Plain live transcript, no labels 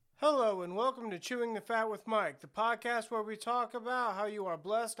Hello and welcome to Chewing the Fat with Mike, the podcast where we talk about how you are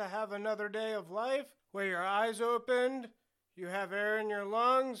blessed to have another day of life, where your eyes opened, you have air in your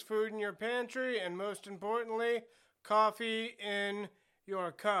lungs, food in your pantry, and most importantly, coffee in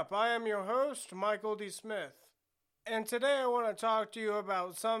your cup. I am your host, Michael D. Smith. And today I want to talk to you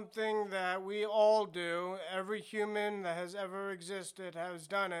about something that we all do. Every human that has ever existed has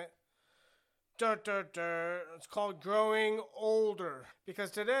done it. It's called growing older.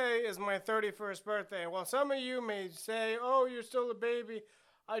 Because today is my 31st birthday. While some of you may say, oh, you're still a baby,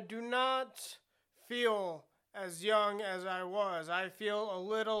 I do not feel as young as I was. I feel a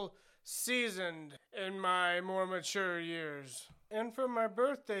little seasoned in my more mature years. And for my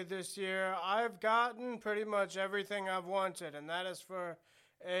birthday this year, I've gotten pretty much everything I've wanted, and that is for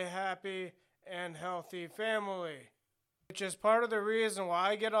a happy and healthy family. Which is part of the reason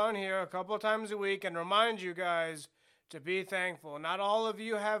why I get on here a couple times a week and remind you guys to be thankful. Not all of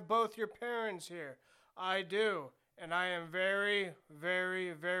you have both your parents here. I do, and I am very,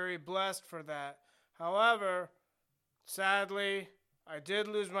 very, very blessed for that. However, sadly, I did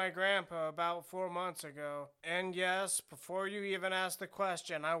lose my grandpa about 4 months ago. And yes, before you even ask the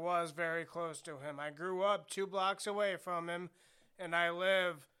question, I was very close to him. I grew up 2 blocks away from him, and I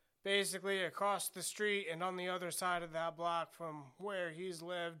live basically across the street and on the other side of that block from where he's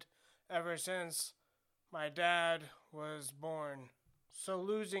lived ever since my dad was born. So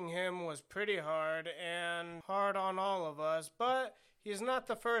losing him was pretty hard and hard on all of us, but he's not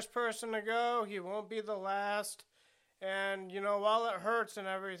the first person to go. He won't be the last. And, while it hurts and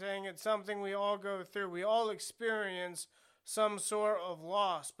everything, it's something we all go through. We all experience some sort of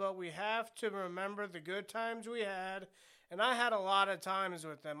loss, but we have to remember the good times we had. And I had a lot of times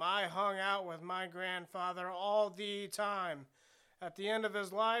with him. I hung out with my grandfather all the time. At the end of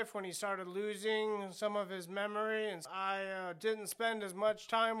his life, when he started losing some of his memory, and I didn't spend as much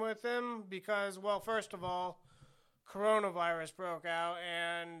time with him because, well, first of all, coronavirus broke out,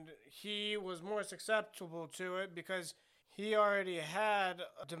 and he was more susceptible to it because he already had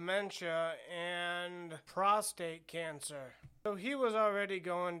dementia and prostate cancer. So he was already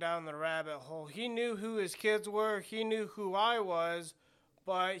going down the rabbit hole. He knew who his kids were, he knew who I was,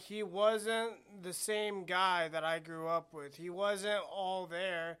 but he wasn't the same guy that I grew up with. He wasn't all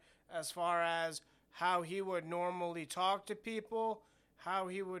there as far as how he would normally talk to people, how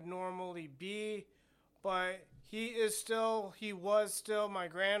he would normally be, but he was still my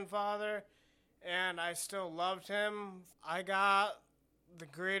grandfather, and I still loved him. I got the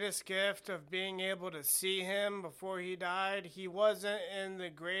greatest gift of being able to see him before he died. He wasn't in the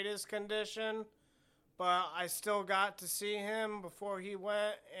greatest condition, but I still got to see him before he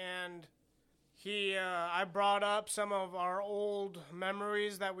went, and I brought up some of our old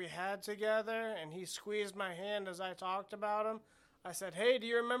memories that we had together, and he squeezed my hand as I talked about him. I said, hey, do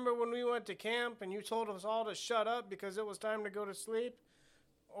you remember when we went to camp and you told us all to shut up because it was time to go to sleep?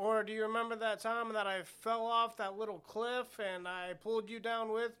 Or do you remember that time that I fell off that little cliff and I pulled you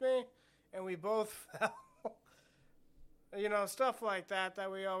down with me and we both fell? Stuff like that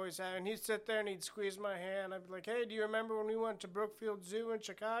we always had. And he'd sit there and he'd squeeze my hand. I'd be like, hey, do you remember when we went to Brookfield Zoo in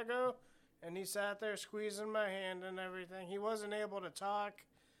Chicago? And he sat there squeezing my hand and everything. He wasn't able to talk,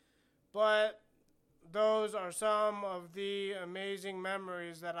 but those are some of the amazing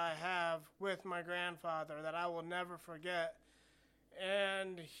memories that I have with my grandfather that I will never forget.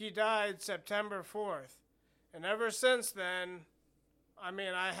 And he died September 4th. And ever since then,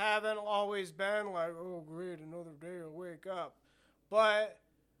 I haven't always been like, oh, great, another day to wake up. But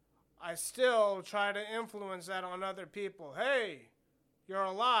I still try to influence that on other people. Hey, you're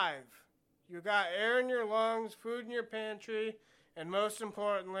alive. You got air in your lungs, food in your pantry, and most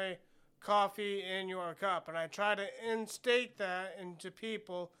importantly, coffee in your cup. And I try to instate that into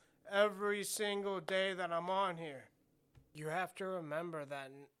people every single day that I'm on here. You have to remember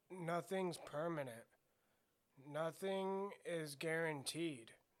that nothing's permanent. Nothing is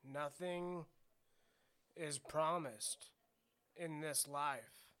guaranteed. Nothing is promised in this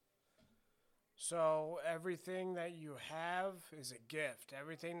life. So everything that you have is a gift.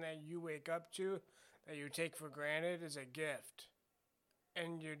 Everything that you wake up to, that you take for granted, is a gift.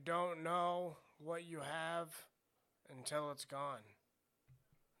 And you don't know what you have until it's gone.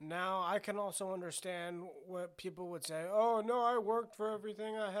 Now, I can also understand what people would say, oh, no, I worked for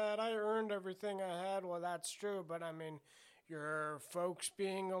everything I had. I earned everything I had. Well, that's true, but your folks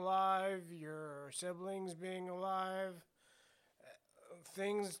being alive, your siblings being alive,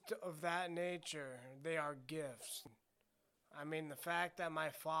 things of that nature, they are gifts. The fact that my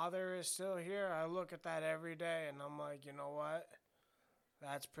father is still here, I look at that every day and I'm like, you know what?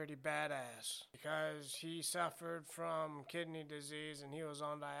 That's pretty badass because he suffered from kidney disease and he was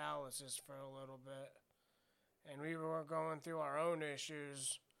on dialysis for a little bit. And we were going through our own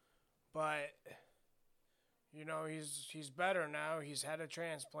issues, but he's better now. He's had a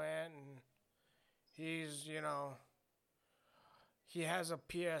transplant and he's, he has a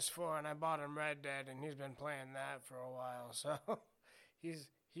PS4 and I bought him Red Dead and he's been playing that for a while. So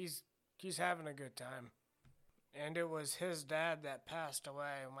he's having a good time. And it was his dad that passed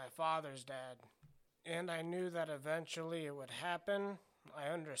away, my father's dad. And I knew that eventually it would happen. I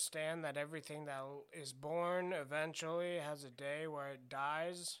understand that everything that is born eventually has a day where it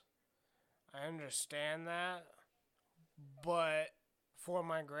dies. I understand that. But for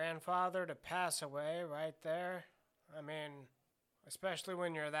my grandfather to pass away right there, I mean, especially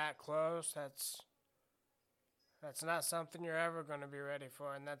when you're that close, that's not something you're ever going to be ready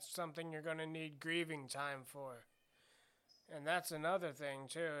for, and that's something you're going to need grieving time for. And that's another thing,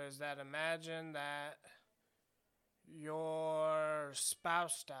 too, is that imagine that your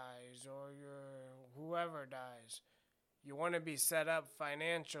spouse dies or your whoever dies. You want to be set up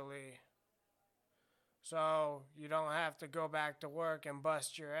financially so you don't have to go back to work and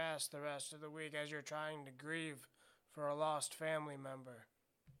bust your ass the rest of the week as you're trying to grieve for a lost family member.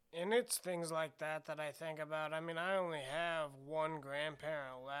 And it's things like that I think about. I mean, I only have one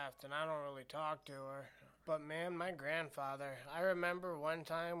grandparent left, and I don't really talk to her. But man, my grandfather, I remember one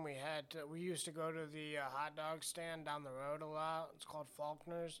time we used to go to the hot dog stand down the road a lot. It's called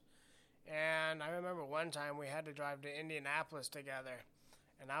Faulkner's. And I remember one time we had to drive to Indianapolis together.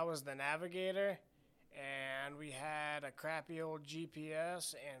 And I was the navigator, and we had a crappy old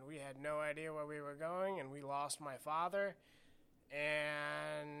GPS, and we had no idea where we were going, and we lost my father.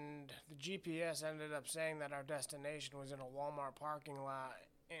 And the GPS ended up saying that our destination was in a Walmart parking lot,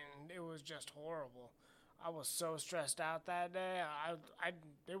 and it was just horrible. I was so stressed out that day.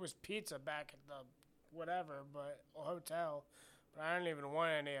 There was pizza back at the hotel, but I didn't even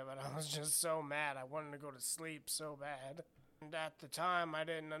want any of it. I was just so mad. I wanted to go to sleep so bad. And at the time, I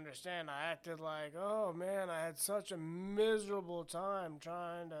didn't understand. I acted like, oh man, I had such a miserable time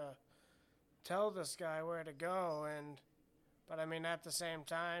trying to tell this guy where to go, But I mean, at the same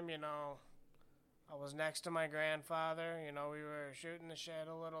time, I was next to my grandfather. We were shooting the shit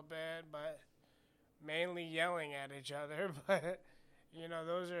a little bit, but mainly yelling at each other. But,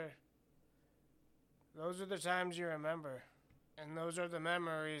 those are the times you remember. And those are the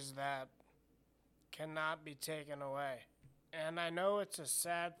memories that cannot be taken away. And I know it's a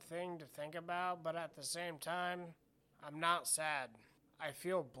sad thing to think about, but at the same time, I'm not sad. I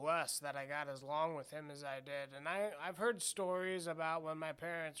feel blessed that I got as long with him as I did. And I've heard stories about when my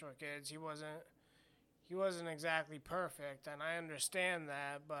parents were kids. He wasn't exactly perfect, and I understand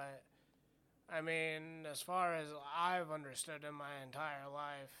that, but I mean, as far as I've understood him my entire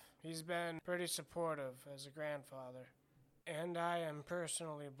life, he's been pretty supportive as a grandfather. And I am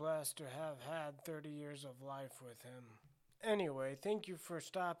personally blessed to have had 30 years of life with him. Anyway, thank you for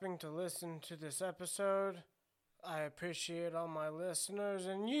stopping to listen to this episode. I appreciate all my listeners,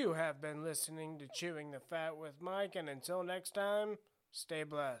 and you have been listening to Chewing the Fat with Mike, and until next time, stay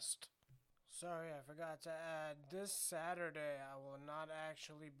blessed. Sorry, I forgot to add, this Saturday I will not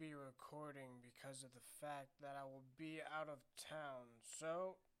actually be recording because of the fact that I will be out of town,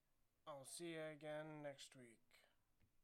 so I'll see you again next week.